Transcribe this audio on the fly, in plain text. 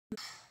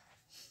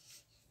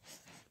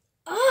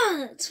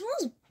It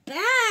smells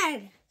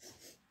bad.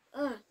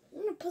 I'm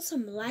gonna put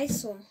some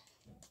Lysol.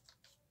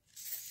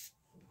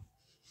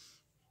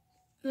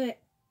 Wait.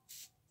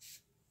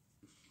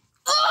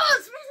 Oh,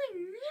 it smells like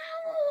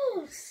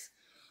meows.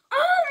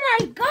 Oh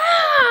my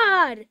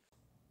God!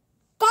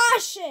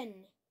 Caution!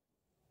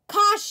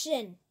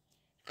 Caution!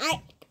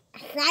 I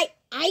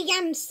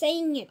am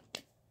saying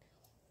it.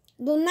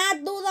 Do not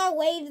do the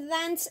wave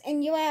dance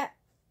in your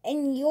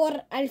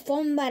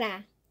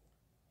alfombra.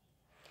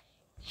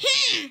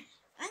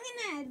 I'm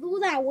gonna do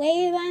the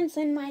wave dance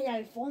in my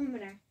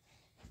alfombra.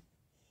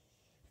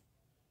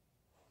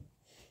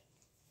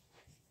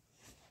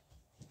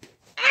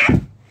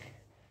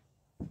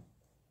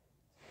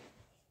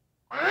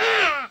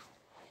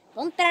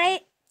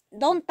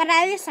 Don't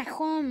try this at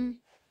home.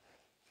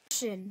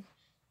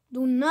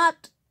 Do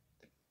not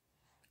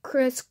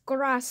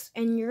crisscross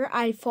in your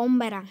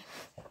alfombra.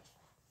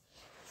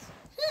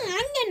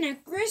 I'm gonna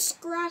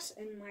crisscross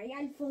in my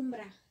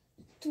alfombra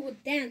to a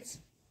dance.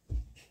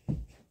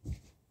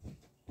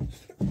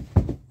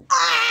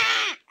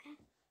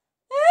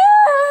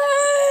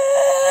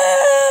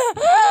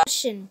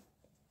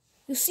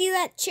 You see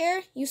that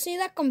chair? You see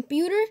that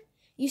computer?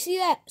 You see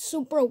that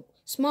super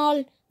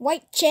small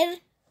white chair?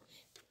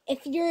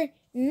 If you're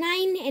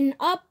 9 and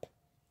up,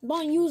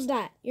 don't use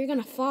that. You're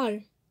gonna fall.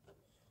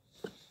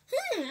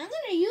 I'm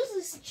gonna use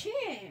this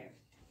chair.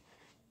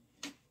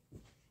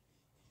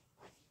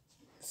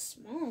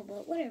 Small,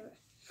 but whatever.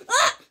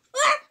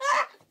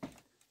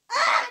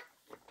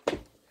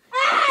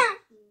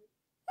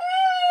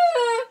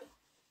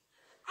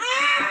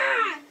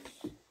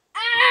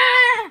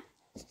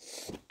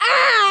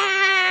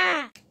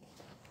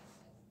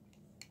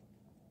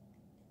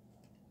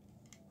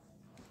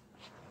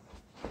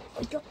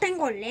 Yo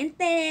tengo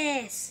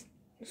lentes.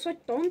 No soy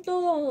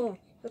tonto.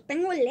 Yo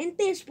tengo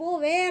lentes, puedo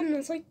ver.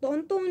 No soy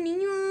tonto,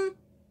 niño.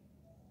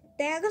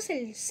 Te hagas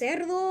el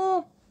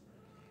cerdo.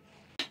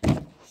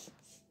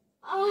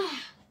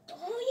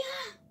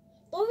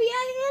 Todavía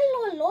hay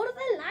el olor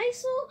del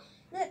Lysol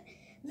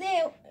de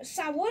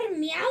sabor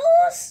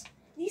miados.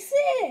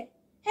 Dice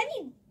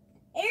heavy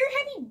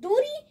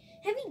duty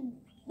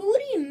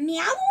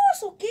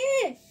miados o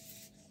qué.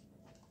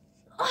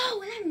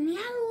 Huele a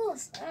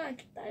miados.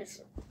 Quita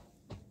eso.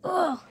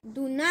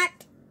 Do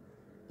not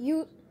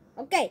use.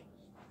 Okay,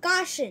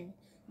 caution.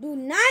 Do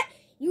not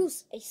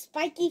use a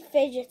spiky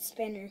fidget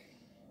spinner.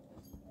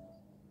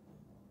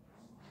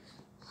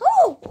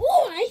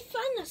 I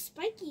found a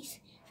spiky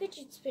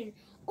fidget spinner.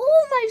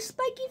 My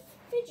spiky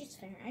fidget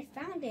spinner. I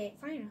found it.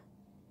 Finally.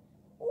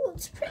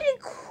 It's pretty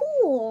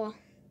cool.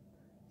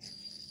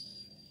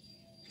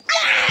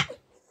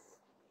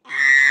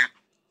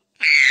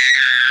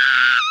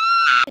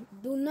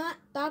 Do not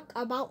talk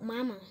about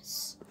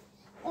mamas.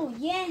 Oh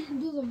yeah,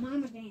 do the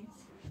mama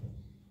dance.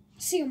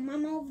 See a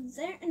mama over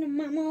there and a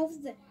mama over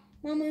there.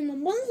 Mama in the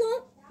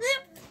middle.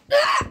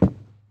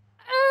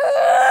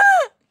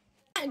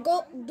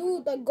 Go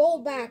do the go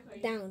back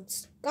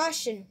downs.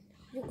 Caution,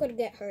 you could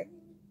get hurt.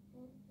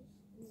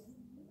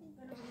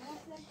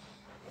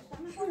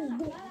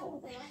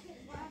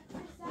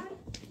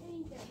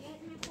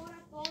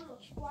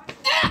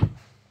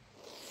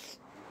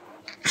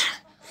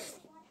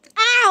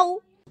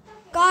 Ow!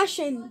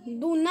 Caution,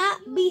 do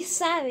not be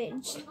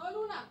savage.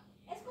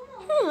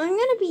 I'm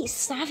gonna be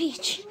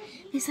savage.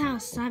 This is how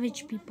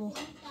savage people.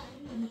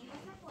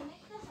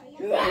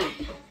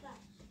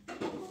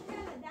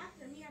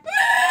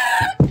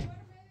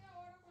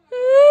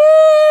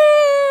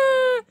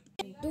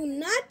 Do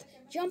not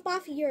jump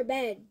off your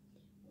bed.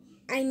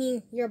 I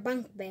mean, your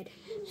bunk bed.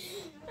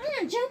 I'm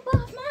gonna jump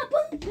off my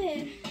bunk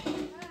bed.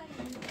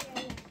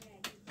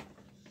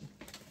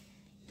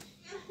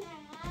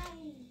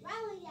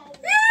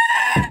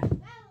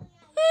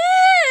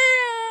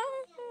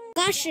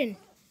 Caution,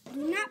 do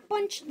not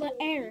punch the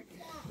air.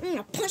 I'm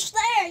gonna punch the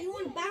air. You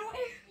wanna bounce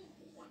air?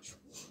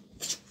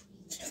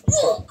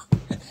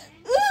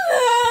 The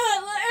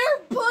air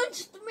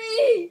punched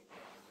me.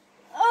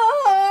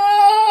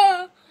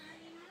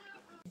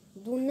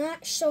 Do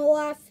not show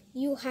off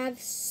you have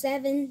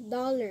 $7.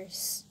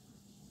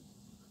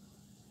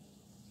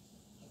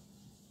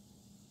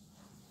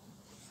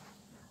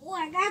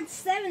 I got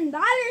 $7,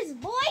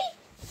 boy.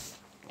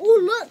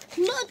 Look.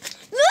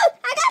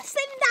 I got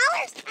 $7.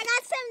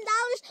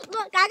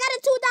 Look, I got a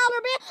 $2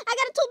 bill.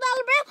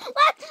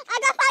 Look, I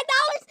got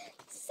 $5.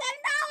 $7.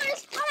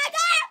 Oh my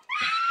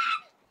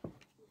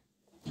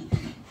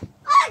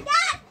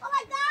God. Oh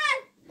my God.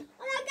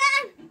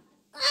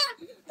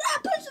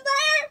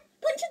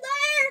 Punch the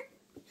air.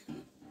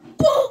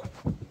 Oh,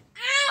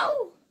 ow.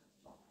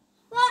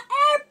 The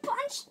air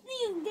punched me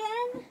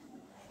again.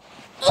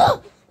 The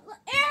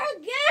air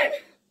again.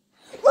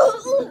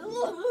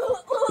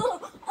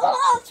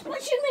 It's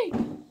pushing me.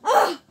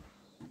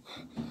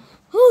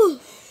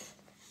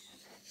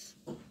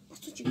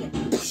 That's what you get.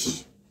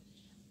 That's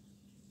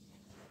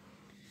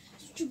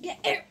what you get.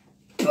 Air.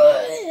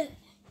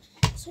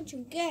 That's what you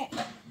get.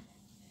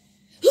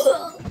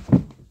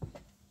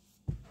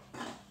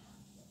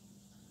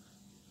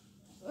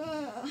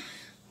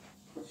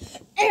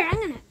 Air.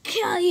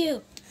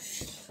 you.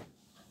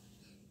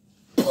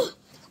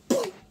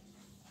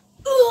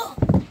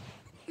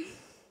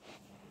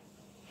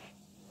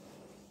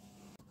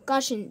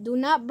 Caution, do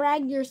not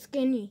brag you're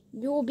skinny.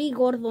 You will be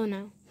gordo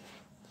now.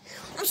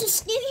 I'm so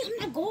skinny, I'm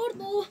not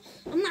gordo.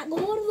 I'm not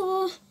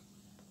gordo.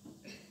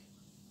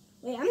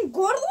 Wait, I'm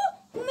gordo?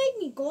 Who made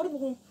me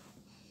gordo?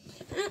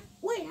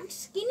 Wait, I'm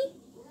skinny?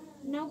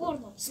 No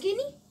gordo.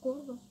 Skinny?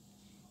 Gordo.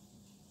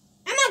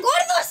 Am I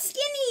gordo?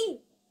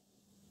 Skinny?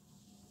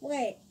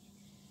 Wait.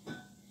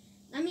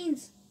 That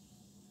means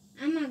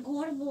I'm a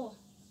gordo.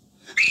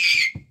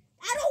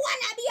 I don't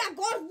want to be a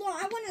gordo.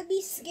 I want to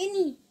be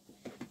skinny.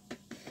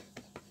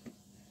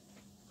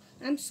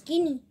 I'm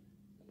skinny.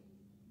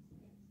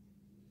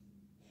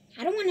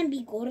 I don't want to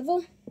be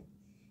gordo.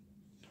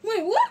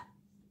 Wait, what?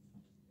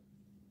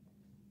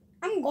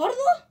 I'm gordo?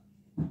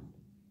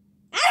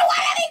 I don't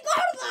want to be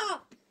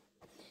gordo.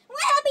 I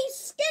want to be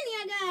skinny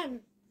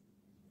again.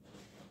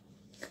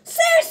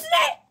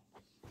 Seriously?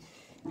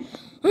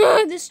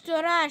 This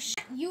trash.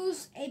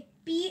 Use a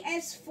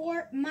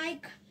PS4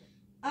 mic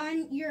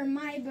on your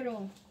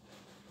Mibro.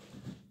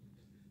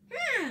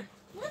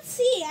 Let's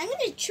see. I'm going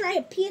to try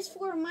a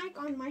PS4 mic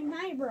on my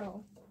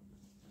Mibro.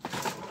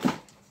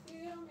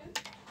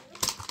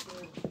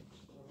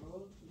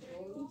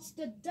 It's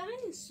the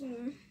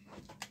dinosaur.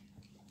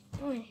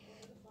 Oh.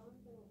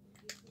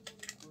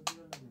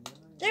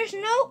 There's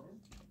no...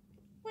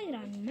 Wait,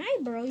 on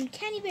Mibro, you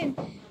can't even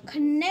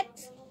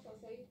connect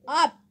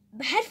up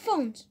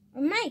headphones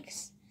or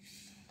mics.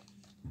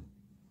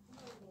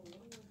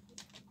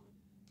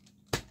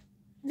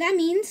 That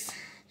means...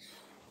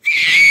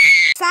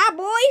 What's up,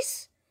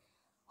 boys?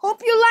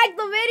 Hope you liked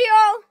the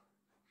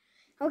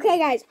video. Okay,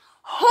 guys.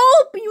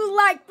 Hope you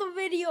liked the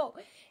video.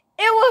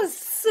 It was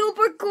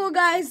super cool,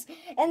 guys.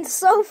 And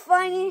so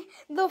funny.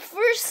 The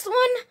first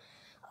one,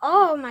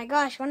 oh my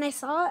gosh. When I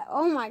saw it,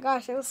 oh my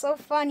gosh. It was so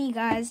funny,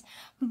 guys.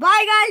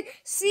 Bye, guys.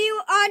 See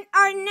you on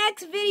our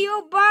next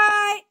video.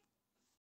 Bye.